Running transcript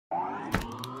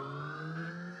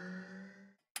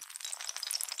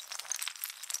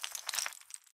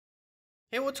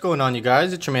Hey, what's going on, you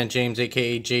guys? It's your man James,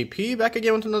 aka JP, back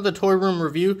again with another toy room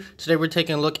review. Today we're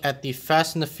taking a look at the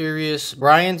Fast and the Furious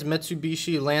Brian's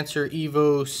Mitsubishi Lancer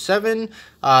Evo 7.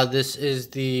 This is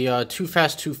the Too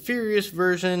Fast, Too Furious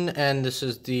version, and this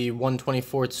is the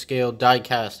 1/24th scale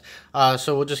diecast.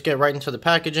 So we'll just get right into the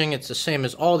packaging. It's the same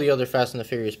as all the other Fast and the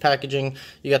Furious packaging.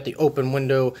 You got the open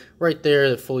window right there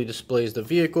that fully displays the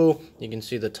vehicle. You can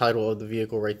see the title of the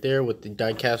vehicle right there with the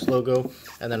diecast logo,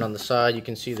 and then on the side you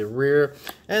can see the rear.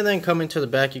 And then coming to the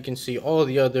back, you can see all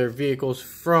the other vehicles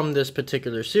from this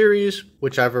particular series,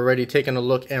 which I've already taken a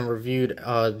look and reviewed.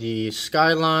 The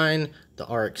Skyline, the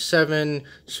RX-7,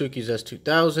 Suzuki's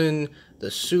S2000, the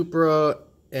Supra,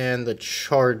 and the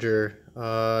Charger.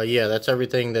 Yeah, that's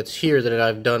everything that's here that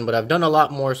I've done, but I've done a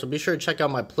lot more, so be sure to check out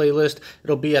my playlist.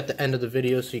 It'll be at the end of the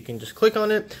video, so you can just click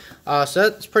on it. So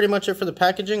that's pretty much it for the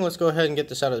packaging. Let's go ahead and get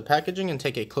this out of the packaging and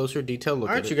take a closer detailed look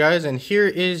at it. Alright, you guys, and here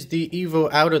is the Evo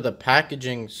out of the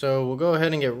packaging. So we'll go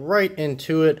ahead and get right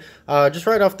into it. Just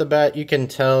right off the bat, you can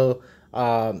tell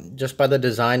just by the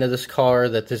design of this car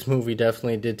that this movie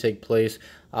definitely did take place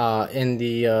in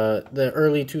the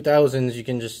early 2000s.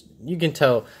 You can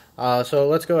tell. So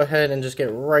let's go ahead and just get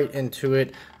right into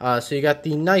it. So you got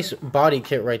the nice body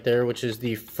kit right there, which is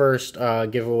the first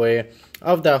giveaway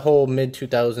of that whole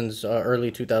mid-2000s,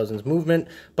 early 2000s movement.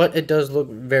 But it does look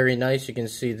very nice. You can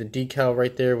see the decal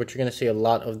right there, which you're going to see a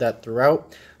lot of that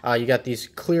throughout. You got these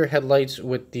clear headlights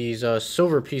with these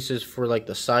silver pieces for like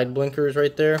the side blinkers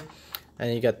right there.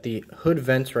 And you got the hood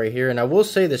vents right here. And I will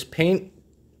say this paint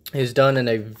is done in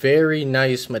a very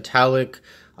nice metallic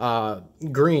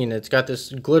green. It's got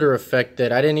this glitter effect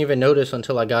that I didn't even notice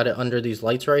until I got it under these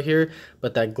lights right here.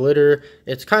 But that glitter,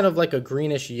 it's kind of like a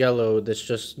greenish yellow that's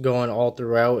just going all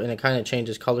throughout, and it kind of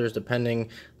changes colors depending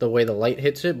the way the light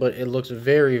hits it, but it looks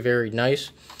very, very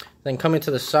nice. Then coming to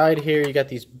the side here, you got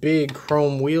these big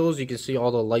chrome wheels. You can see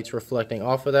all the lights reflecting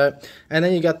off of that. And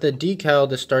then you got the decal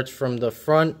that starts from the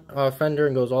front fender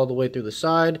and goes all the way through the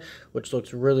side, which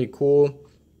looks really cool.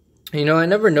 You know, I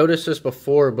never noticed this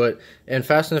before, but in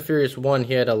Fast and the Furious 1,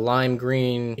 he had a lime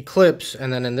green Eclipse,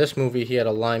 and then in this movie, he had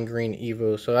a lime green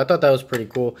Evo. So I thought that was pretty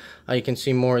cool. You can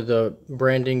see more of the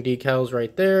branding decals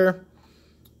right there.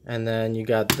 And then you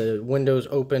got the windows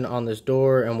open on this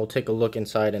door, and we'll take a look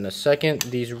inside in a second.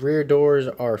 These rear doors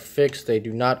are fixed. They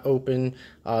do not open.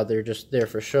 They're just there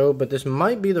for show. But this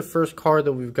might be the first car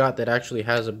that we've got that actually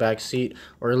has a back seat,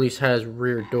 or at least has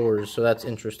rear doors. So that's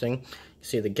interesting. You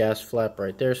see the gas flap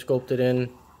right there sculpted in.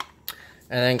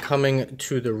 And then coming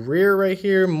to the rear right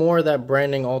here, more of that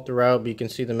branding all throughout. But you can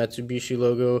see the Mitsubishi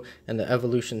logo and the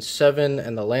Evolution 7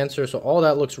 and the Lancer. So all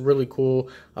that looks really cool.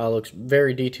 Looks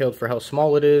very detailed for how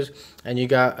small it is. And you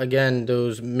got, again,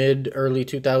 those mid-early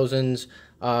 2000s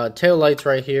tail lights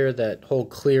right here. That whole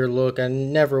clear look. I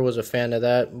never was a fan of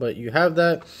that, but you have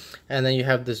that. And then you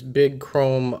have this big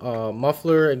chrome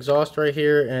muffler exhaust right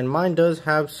here. And mine does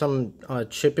have some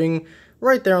chipping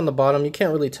right there on the bottom. You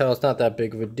can't really tell. It's not that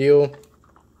big of a deal.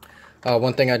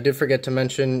 One thing I did forget to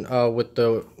mention with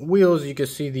the wheels, you can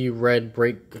see the red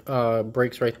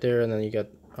brakes right there, and then you got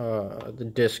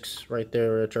the discs right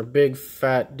there, which are big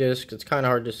fat discs. It's kind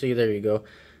of hard to see. There you go.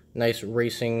 Nice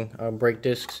racing brake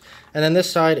discs. And then this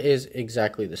side is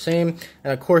exactly the same.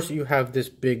 And of course you have this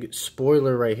big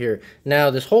spoiler right here. Now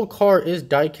this whole car is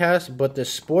die-cast, but the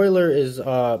spoiler is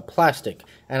plastic.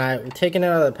 And I'm taking it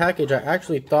out of the package. I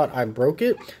actually thought I broke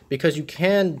it because you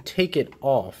can take it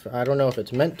off. I don't know if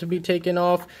it's meant to be taken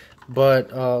off,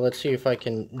 but let's see if I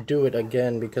can do it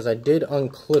again, because I did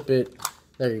unclip it.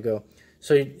 There you go.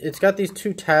 So it's got these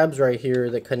two tabs right here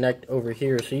that connect over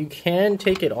here. So you can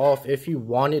take it off if you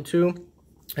wanted to,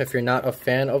 if you're not a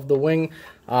fan of the wing.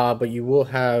 But you will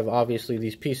have, obviously,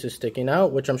 these pieces sticking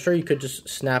out, which I'm sure you could just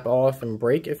snap off and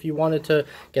break if you wanted to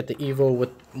get the Evo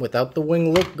without the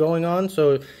wing look going on.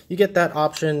 So you get that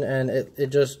option, and it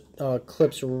just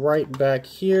clips right back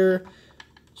here.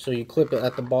 So you clip it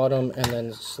at the bottom and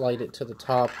then slide it to the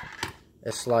top.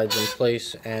 It slides in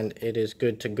place, and it is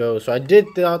good to go. So I did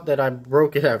thought that I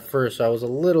broke it at first, so I was a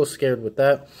little scared with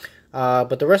that.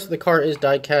 But the rest of the car is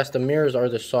die-cast. The mirrors are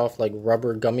the soft, like,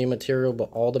 rubber gummy material,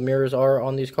 but all the mirrors are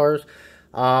on these cars.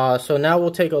 So now we'll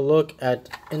take a look at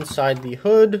inside the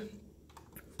hood.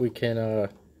 We can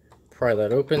pry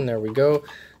that open. There we go.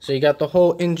 So you got the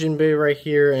whole engine bay right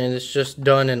here, and it's just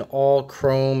done in all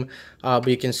chrome. But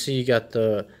you can see you got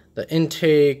the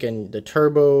intake and the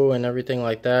turbo and everything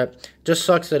like that. Just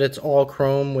sucks that it's all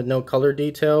chrome with no color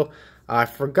detail. I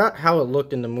forgot how it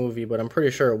looked in the movie, but I'm pretty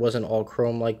sure it wasn't all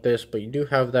chrome like this, but you do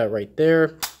have that right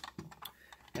there.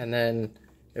 And then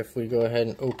if we go ahead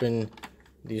and open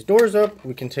these doors up,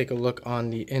 we can take a look on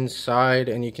the inside,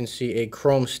 and you can see a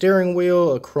chrome steering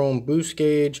wheel, a chrome boost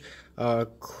gauge,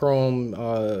 chrome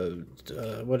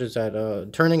what is that,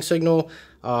 turning signal,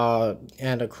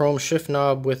 and a chrome shift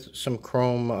knob with some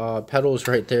chrome pedals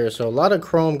right there. So a lot of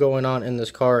chrome going on in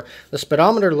this car. The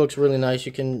speedometer looks really nice.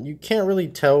 You can't really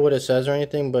tell what it says or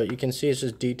anything, but you can see it's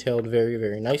just detailed very,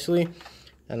 very nicely.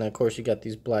 And then of course you got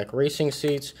these black racing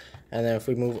seats. And then if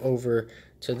we move over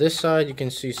to this side, you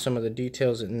can see some of the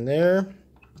details in there.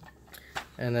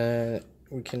 And then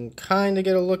we can kind of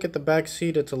get a look at the back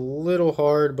seat. It's a little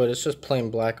hard, but it's just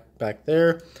plain black back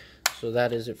there. So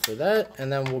that is it for that.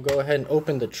 And then we'll go ahead and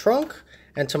open the trunk.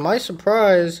 And to my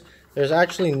surprise, there's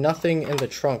actually nothing in the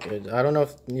trunk. I don't know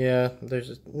if, yeah,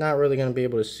 there's not really going to be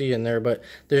able to see in there, but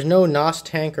there's no NOS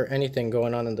tank or anything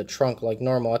going on in the trunk like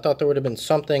normal. I thought there would have been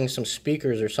something, some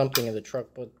speakers or something in the trunk,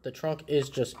 but the trunk is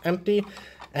just empty.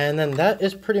 And then that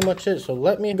is pretty much it. So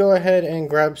let me go ahead and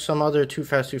grab some other Too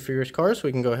Fast, Too Furious cars so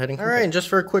we can go ahead and compare. All right, and just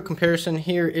for a quick comparison,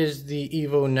 here is the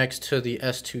Evo next to the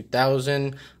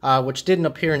S2000, which didn't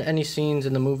appear in any scenes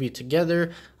in the movie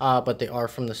together, but they are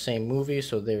from the same movie,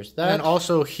 so there's that. And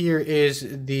also here is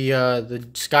the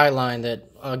Skyline that,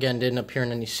 again, didn't appear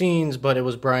in any scenes, but it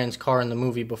was Brian's car in the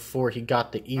movie before he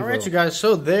got the Evo. Alright, you guys,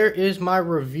 so there is my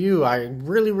review. I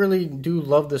really, really do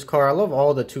love this car. I love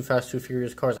all the Too Fast, Too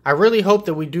Furious cars. I really hope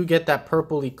that we do get that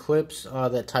purple Eclipse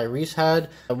that Tyrese had.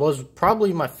 It was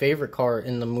probably my favorite car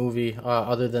in the movie,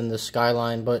 other than the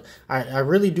Skyline, but I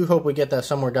really do hope we get that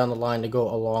somewhere down the line to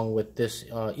go along with this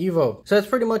Evo. So that's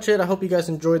pretty much it. I hope you guys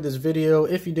enjoyed this video.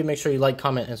 If you did, make sure you like,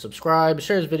 comment, and subscribe.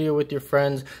 Share this video with your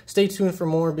friends. Stay tuned for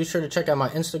more. Be sure to check out my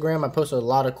Instagram. I posted a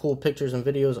lot of cool pictures and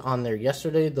videos on there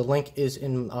yesterday. The link is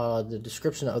in the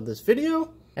description of this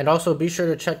video. And also be sure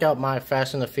to check out my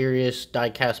Fast and the Furious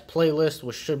Diecast playlist,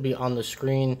 which should be on the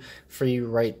screen for you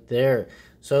right there.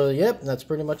 So, yep, that's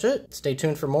pretty much it. Stay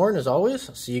tuned for more, and as always,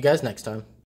 I'll see you guys next time.